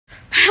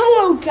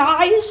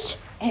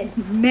guys,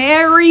 and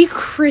Merry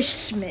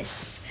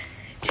Christmas.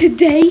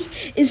 Today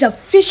is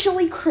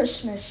officially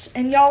Christmas,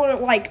 and y'all are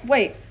like,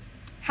 wait,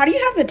 how do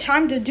you have the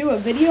time to do a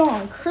video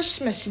on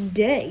Christmas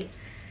Day?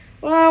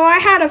 Well, I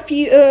had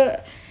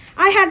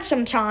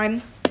some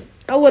time,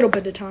 a little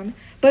bit of time,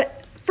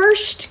 but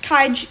first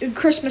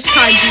Christmas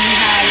kaiju we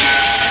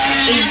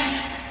have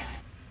is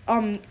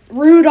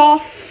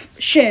Rudolph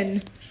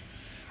Shin.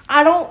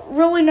 I don't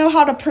really know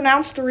how to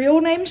pronounce the real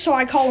name, so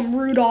I call him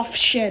Rudolph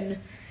Shin.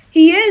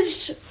 He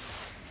is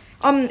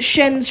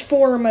Shin's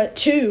form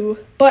too,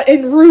 but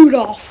in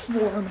Rudolph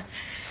form.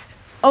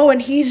 Oh,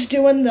 and he's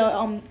doing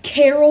the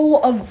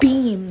Carol of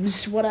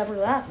Beams, whatever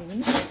that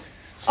means.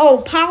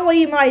 Oh,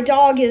 Polly, my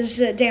dog,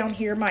 is down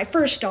here, my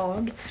first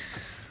dog.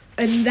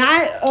 And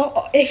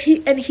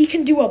he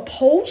can do a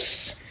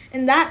pulse,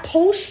 and that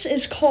pulse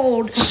is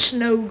called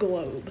Snow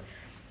Globe.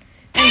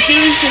 And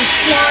here's his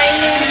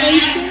flying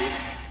animation,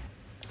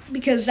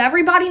 because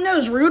everybody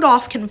knows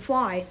Rudolph can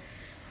fly.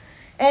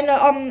 And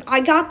I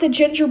got the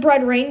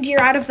gingerbread reindeer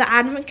out of the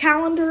advent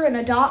calendar and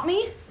Adopt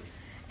Me.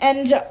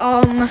 And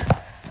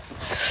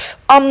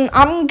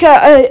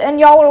and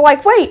y'all are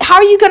like, wait, how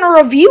are you gonna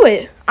review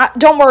it?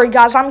 Don't worry,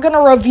 guys. I'm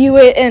gonna review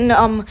it in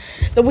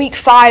the week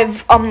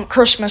 5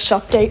 Christmas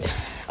update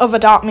of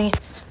Adopt Me.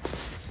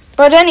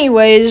 But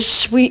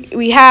anyways,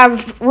 we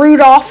have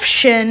Rudolph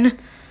Shin.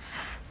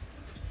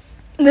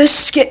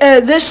 This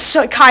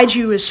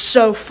kaiju is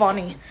so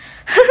funny.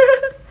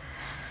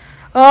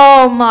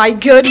 Oh my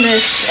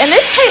goodness. And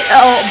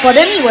but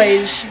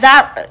anyways,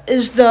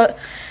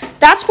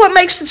 that's what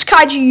makes this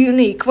kaiju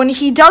unique. When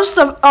he does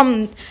the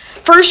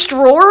first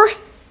roar,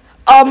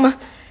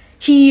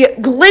 he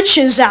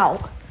glitches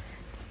out.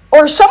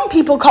 Or some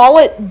people call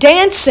it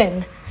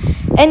dancing.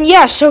 And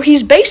yeah, so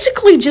he's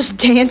basically just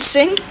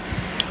dancing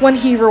when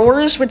he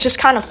roars, which is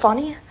kind of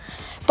funny.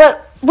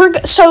 But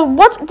what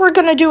we're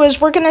going to do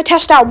is we're going to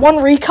test out one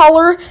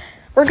recolor.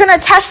 We're going to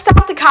test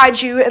out the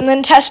kaiju and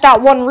then test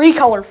out one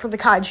recolor for the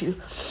kaiju.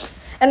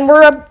 And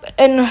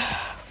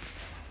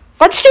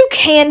let's do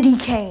Candy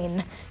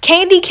Cane.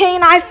 Candy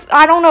Cane, I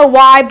don't know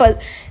why,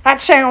 but that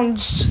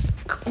sounds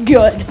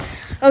good.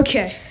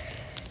 Okay.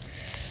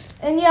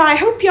 And yeah, I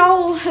hope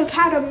y'all have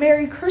had a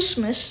Merry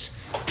Christmas.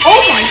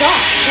 Oh my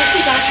gosh, this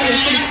is actually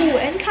pretty cool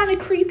and kind of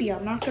creepy,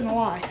 I'm not going to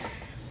lie.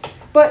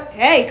 But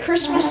hey,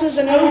 Christmas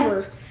isn't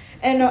over.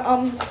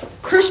 And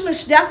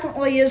Christmas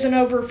definitely isn't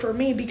over for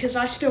me because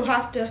I still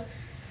have to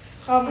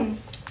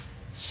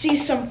see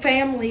some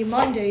family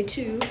Monday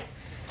too.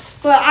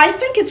 But I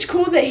think it's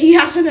cool that he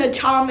has an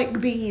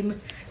atomic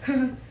beam.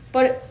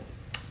 But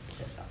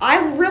I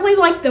really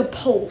like the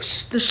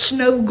pulse, the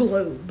snow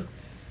globe.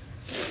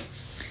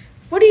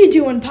 What are you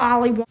doing,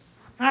 Polly?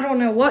 I don't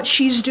know what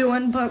she's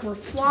doing, but we're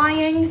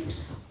flying.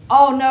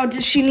 Oh no,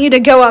 does she need to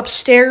go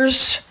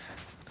upstairs?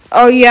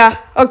 Oh yeah,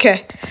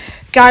 okay.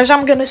 Guys,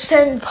 I'm gonna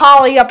send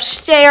Polly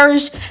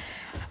upstairs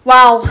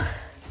while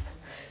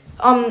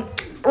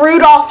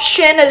Rudolph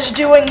Shin is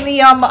doing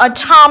the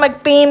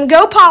atomic beam.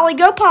 Go, Polly,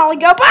 go, Polly,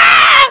 go.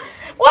 Ah!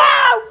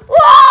 Whoa!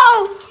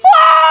 Whoa!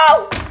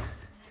 Whoa!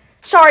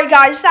 Sorry,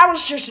 guys, that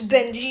was just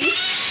Benji.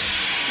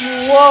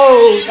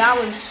 Whoa, that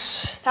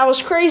was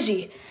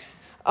crazy.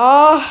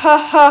 Hold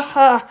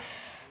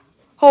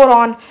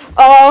on.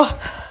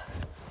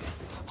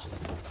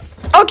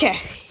 Okay.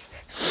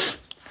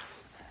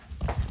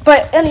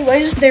 But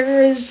anyways,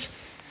 there is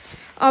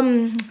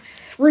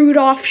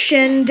Rudolph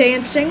Shin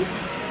dancing,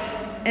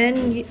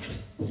 and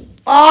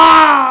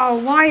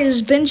why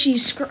is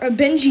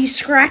Benji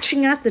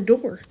scratching at the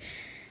door?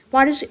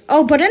 Why does he?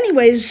 Oh, but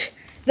anyways,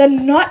 the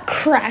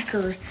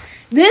Nutcracker.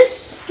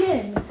 This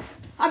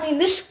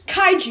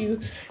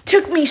kaiju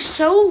took me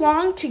so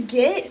long to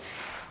get.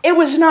 It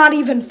was not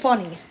even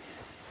funny,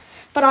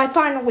 but I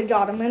finally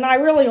got him, and I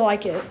really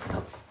like it.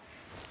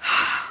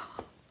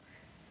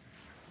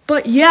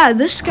 But yeah,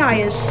 this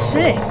guy is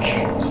sick.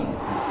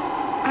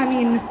 I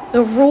mean,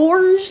 the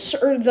roars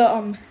or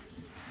the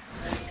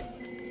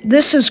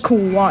this is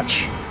cool,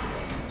 watch.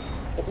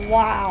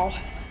 Wow.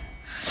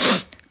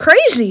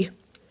 Crazy.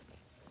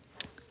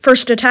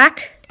 First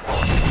attack.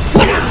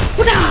 Wada!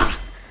 Wada!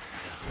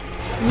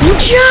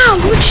 Wacha!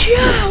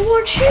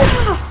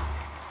 Wacha!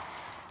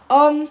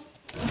 Wacha!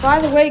 By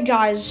the way,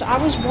 guys, I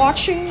was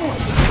watching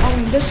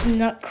this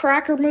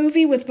Nutcracker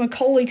movie with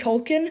Macaulay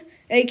Culkin,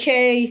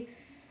 aka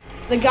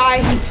the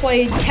guy who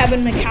played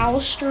Kevin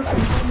McAllister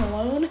from Home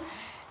Alone,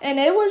 and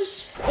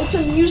it's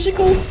a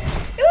musical.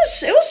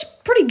 It was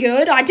pretty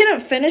good. I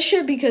didn't finish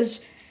it because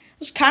it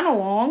was kind of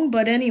long,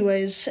 but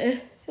anyways,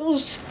 it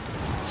was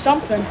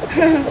something.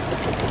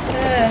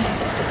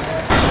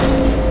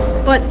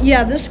 But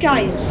yeah, this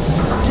guy is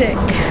sick.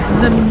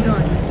 The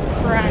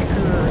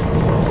Nutcracker.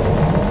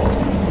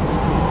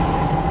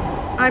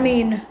 I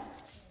mean,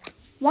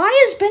 why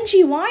is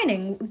Benji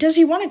whining? Does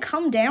he want to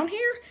come down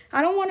here?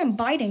 I don't want him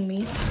biting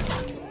me.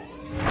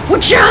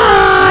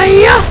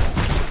 Wachaya!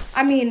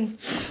 I mean,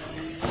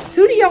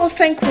 who do y'all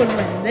think would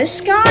win?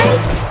 This guy?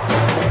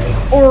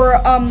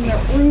 Or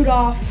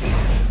Rudolph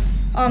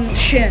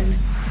Shin?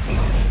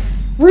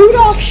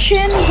 Rudolph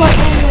Shin, but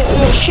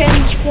in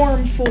Shin's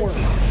form 4.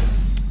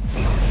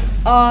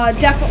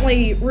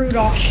 Definitely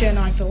Rudolph Shin,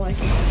 I feel like.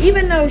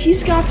 Even though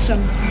he's got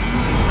some,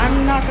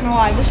 I'm not gonna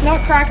lie, this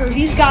Nutcracker,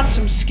 he's got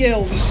some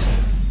skills.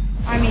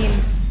 I mean,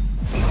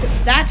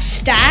 that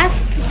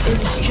staff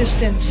is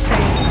just insane.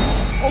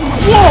 Oh,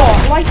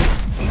 whoa, like,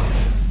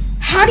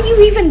 how do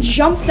you even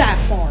jump that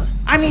far?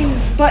 I mean,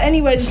 but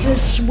anyways,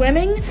 his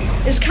swimming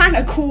is kind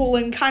of cool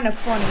and kind of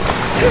funny.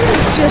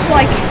 It's just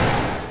like,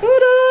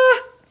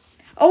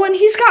 oh, and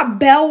he's got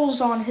bells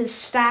on his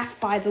staff,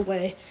 by the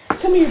way.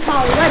 Come here,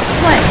 Polly, let's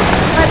play.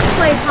 Let's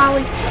play,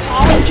 Polly.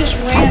 Polly just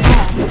ran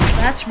off.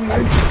 That's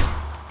weird.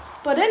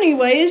 But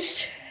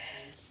anyways,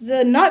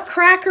 the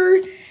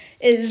Nutcracker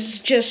is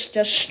just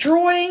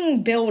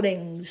destroying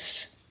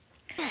buildings.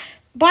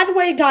 By the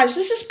way, guys,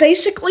 this is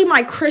basically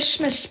my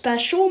Christmas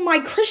special, my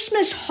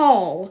Christmas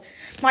haul.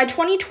 My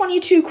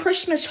 2022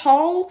 Christmas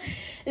haul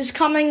is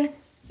coming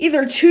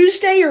either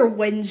Tuesday or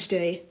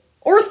Wednesday.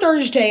 Or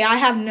Thursday, I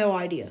have no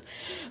idea.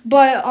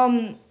 But,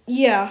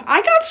 yeah,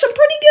 I got some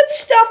pretty good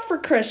stuff for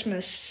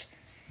Christmas.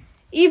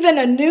 Even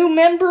a new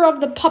member of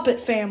the puppet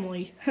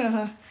family.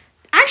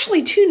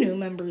 Actually, 2 new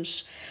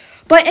members.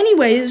 But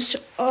anyways,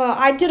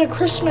 I did a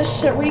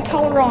Christmas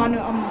recolor on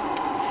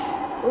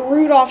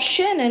Rudolph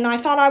Shin, and I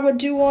thought I would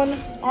do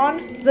one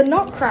on the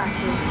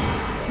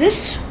Nutcracker.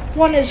 This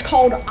one is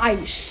called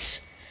Ice,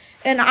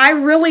 and I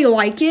really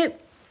like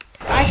it.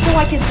 I feel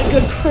like it's a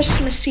good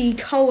Christmassy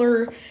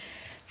color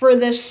for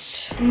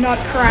this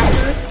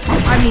Nutcracker.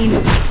 I mean,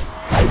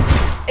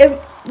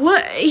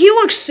 he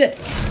looks sick.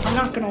 I'm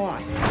not gonna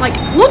lie. Like,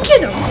 look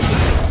at him.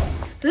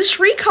 This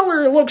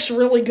recolor looks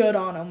really good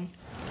on him,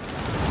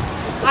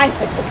 I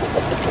think.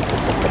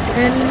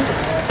 And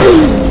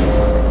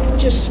boom,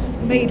 just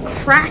made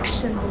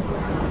cracks in him.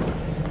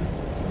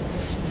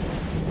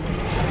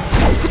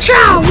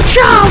 Wachow,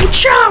 wachow,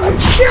 wachow,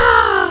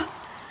 wachow.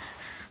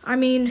 I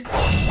mean,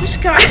 this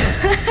guy.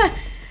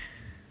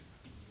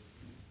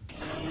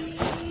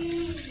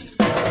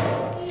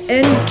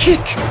 And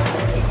kick.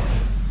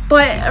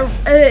 But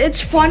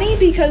it's funny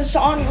because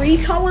on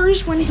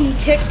recolors, when he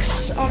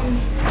kicks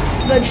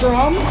the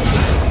drum,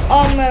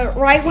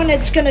 right when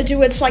it's gonna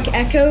do its like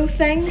echo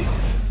thing,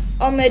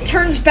 it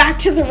turns back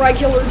to the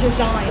regular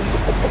design,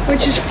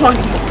 which is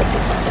funny.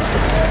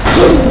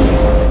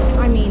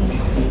 I mean,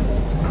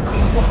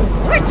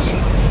 what?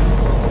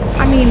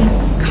 I mean,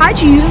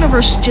 Kaiju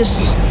Universe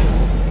just.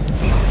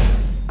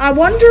 I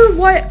wonder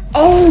what.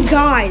 Oh,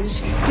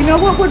 guys, you know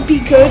what would be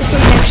good for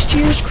next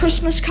year's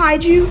Christmas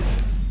Kaiju?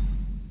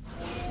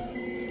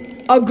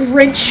 A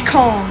Grinch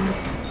Kong.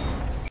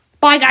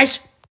 Bye, guys.